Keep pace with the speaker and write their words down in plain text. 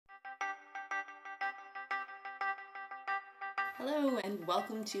Hello, and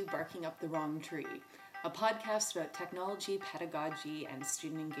welcome to Barking Up the Wrong Tree, a podcast about technology, pedagogy, and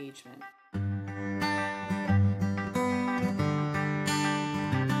student engagement.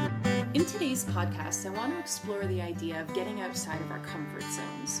 In today's podcast, I want to explore the idea of getting outside of our comfort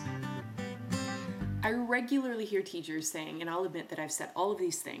zones. I regularly hear teachers saying, and I'll admit that I've said all of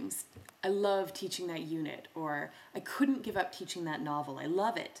these things, I love teaching that unit, or I couldn't give up teaching that novel, I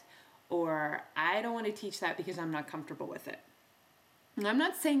love it, or I don't want to teach that because I'm not comfortable with it. And I'm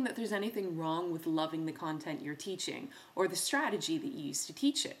not saying that there's anything wrong with loving the content you're teaching or the strategy that you use to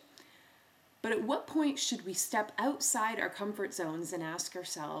teach it. But at what point should we step outside our comfort zones and ask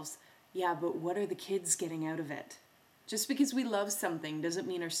ourselves, yeah, but what are the kids getting out of it? Just because we love something doesn't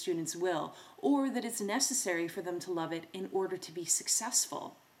mean our students will, or that it's necessary for them to love it in order to be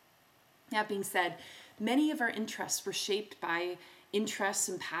successful. That being said, many of our interests were shaped by interests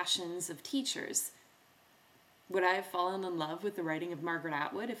and passions of teachers. Would I have fallen in love with the writing of Margaret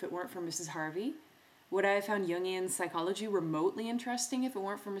Atwood if it weren't for Mrs. Harvey? Would I have found Jungian psychology remotely interesting if it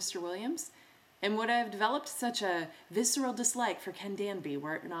weren't for Mr. Williams? And would I have developed such a visceral dislike for Ken Danby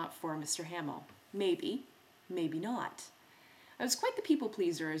were it not for Mr. Hamill? Maybe, maybe not. I was quite the people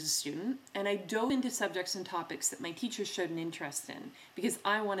pleaser as a student, and I dove into subjects and topics that my teachers showed an interest in because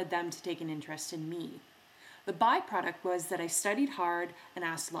I wanted them to take an interest in me. The byproduct was that I studied hard and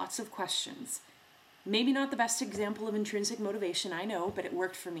asked lots of questions. Maybe not the best example of intrinsic motivation, I know, but it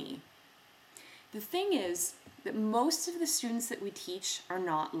worked for me. The thing is that most of the students that we teach are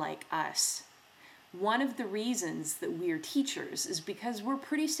not like us. One of the reasons that we are teachers is because we're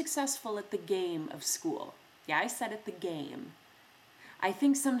pretty successful at the game of school. Yeah, I said at the game. I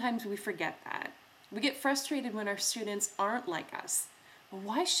think sometimes we forget that. We get frustrated when our students aren't like us. Well,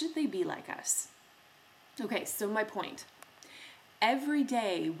 why should they be like us? Okay, so my point. Every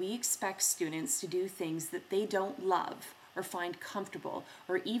day we expect students to do things that they don't love or find comfortable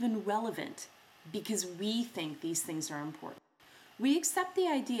or even relevant because we think these things are important. We accept the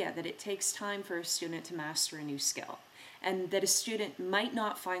idea that it takes time for a student to master a new skill and that a student might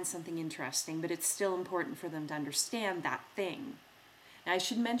not find something interesting, but it's still important for them to understand that thing. Now, I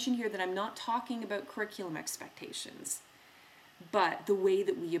should mention here that I'm not talking about curriculum expectations, but the way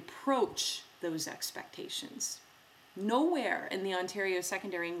that we approach those expectations. Nowhere in the Ontario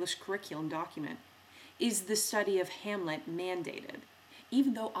Secondary English Curriculum document is the study of Hamlet mandated,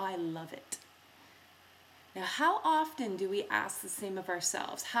 even though I love it. Now, how often do we ask the same of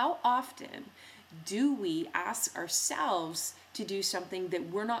ourselves? How often do we ask ourselves to do something that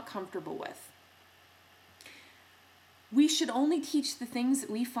we're not comfortable with? We should only teach the things that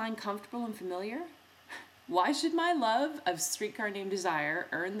we find comfortable and familiar. Why should my love of Streetcar Named Desire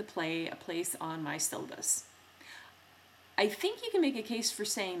earn the play a place on my syllabus? I think you can make a case for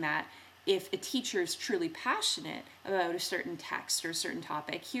saying that if a teacher is truly passionate about a certain text or a certain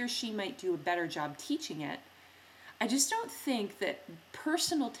topic, he or she might do a better job teaching it. I just don't think that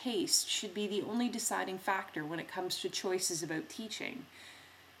personal taste should be the only deciding factor when it comes to choices about teaching.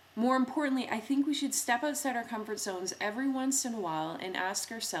 More importantly, I think we should step outside our comfort zones every once in a while and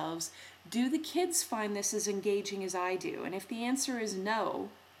ask ourselves, do the kids find this as engaging as I do? And if the answer is no,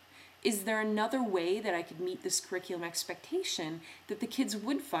 is there another way that I could meet this curriculum expectation that the kids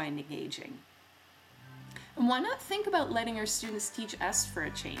would find engaging? And why not think about letting our students teach us for a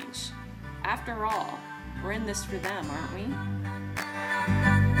change? After all, we're in this for them, aren't we?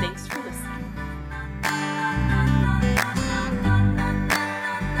 Thanks for listening.